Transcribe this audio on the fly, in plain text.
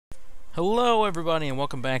Hello everybody and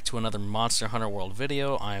welcome back to another Monster Hunter World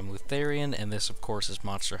video. I am Lutherian and this of course is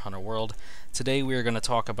Monster Hunter World. Today we are going to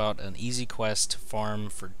talk about an easy quest to farm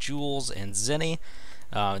for jewels and Zenny.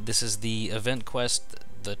 This is the event quest,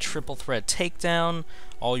 the triple threat takedown.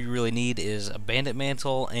 All you really need is a Bandit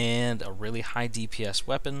Mantle and a really high DPS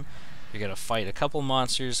weapon. You're going to fight a couple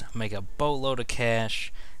monsters, make a boatload of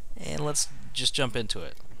cash, and let's just jump into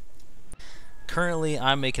it. Currently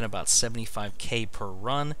I'm making about 75k per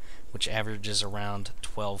run, which averages around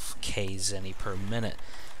 12k Zenny per minute.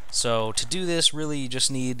 So to do this, really you just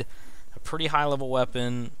need a pretty high level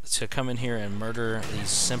weapon to come in here and murder these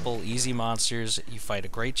simple, easy monsters. You fight a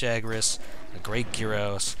great Jagras, a great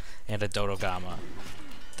Gyros, and a Dodogama.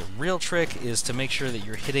 The real trick is to make sure that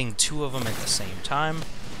you're hitting two of them at the same time.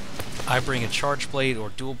 I bring a charge blade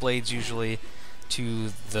or dual blades usually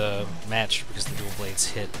to the match because the dual blades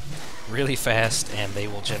hit really fast and they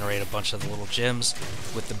will generate a bunch of the little gems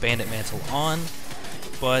with the Bandit Mantle on,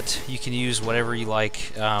 but you can use whatever you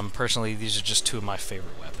like. Personally, these are just two of my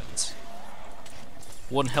favorite weapons.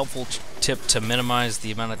 One helpful tip to minimize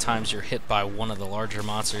the amount of times you're hit by one of the larger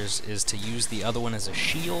monsters is to use the other one as a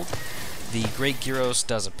shield. The Great Gyros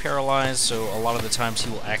does a paralyze, so a lot of the times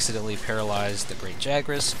he will accidentally paralyze the Great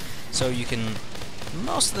Jagras, so you can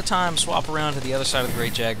most of the time swap around to the other side of the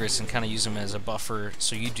Great Jagras and kind of use them as a buffer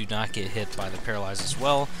so you do not get hit by the paralyze as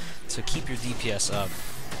well, to keep your DPS up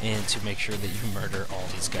and to make sure that you murder all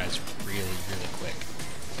these guys really quick.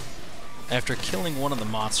 After killing one of the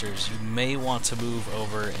monsters, you may want to move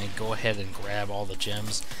over and go ahead and grab all the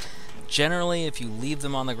gems. Generally, if you leave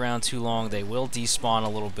them on the ground too long, they will despawn a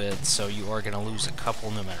little bit, so you are going to lose a couple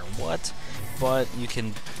no matter what, but you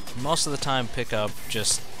can most of the time pick up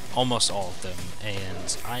just almost all of them,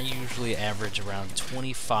 and I usually average around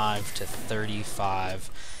 25 to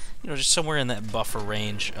 35, just somewhere in that buffer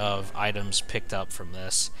range of items picked up from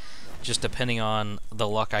this, just depending on the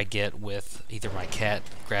luck I get with either my cat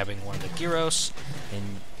grabbing one of the Gyros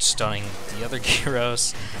and stunning the other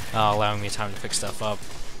Gyros, allowing me time to pick stuff up,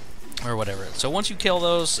 or whatever. So once you kill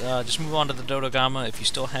those, just move on to the Dodogama. If you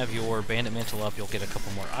still have your Bandit Mantle up, you'll get a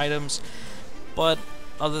couple more items, but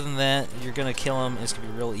other than that, you're going to kill him. It's going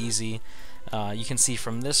to be real easy. You can see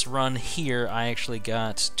from this run here, I actually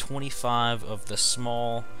got 25 of the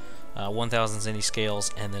small 1000 Zenny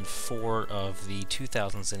scales and then 4 of the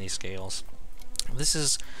 2000 Zenny scales. This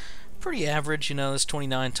is pretty average, this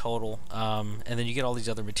 29 total. And then you get all these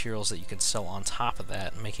other materials that you can sell on top of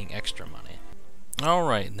that, making extra money.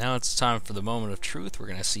 Alright, now it's time for the moment of truth. We're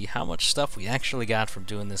going to see how much stuff we actually got from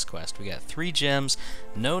doing this quest. We got 3 gems,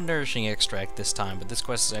 no nourishing extract this time, but this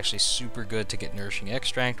quest is actually super good to get nourishing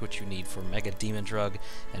extract, which you need for Mega Demon Drug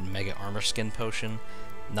and Mega Armor Skin Potion.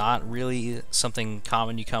 Not really something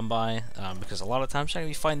common you come by, because a lot of times you're not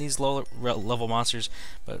going to be fighting these low level monsters,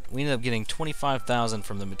 but we ended up getting 25,000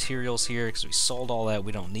 from the materials here because we sold all that.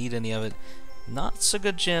 We don't need any of it. Not so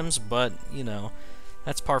good gems, but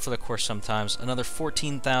that's par for the course sometimes. Another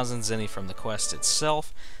 14,000 Zenny from the quest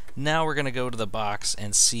itself. Now we're going to go to the box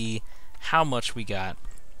and see how much we got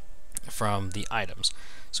from the items.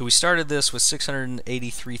 So we started this with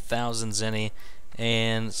 683,000 Zenny,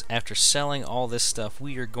 and after selling all this stuff,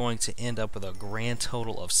 we are going to end up with a grand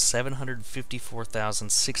total of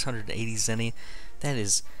 754,680 Zenny. That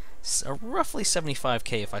is roughly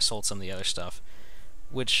 75k if I sold some of the other stuff,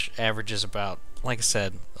 which averages about, like I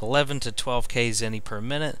said, 11 to 12k Zenny per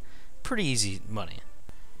minute. Pretty easy money.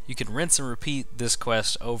 You can rinse and repeat this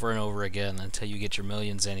quest over and over again until you get your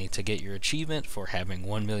million Zenny to get your achievement for having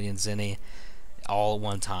 1 million Zenny all at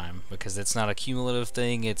one time, because it's not a cumulative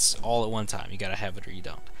thing, it's all at one time. You gotta have it or you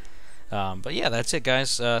don't. But yeah, that's it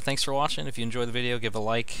guys. Thanks for watching. If you enjoyed the video, give a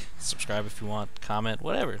like, subscribe if you want, comment,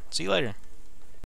 whatever. See you later.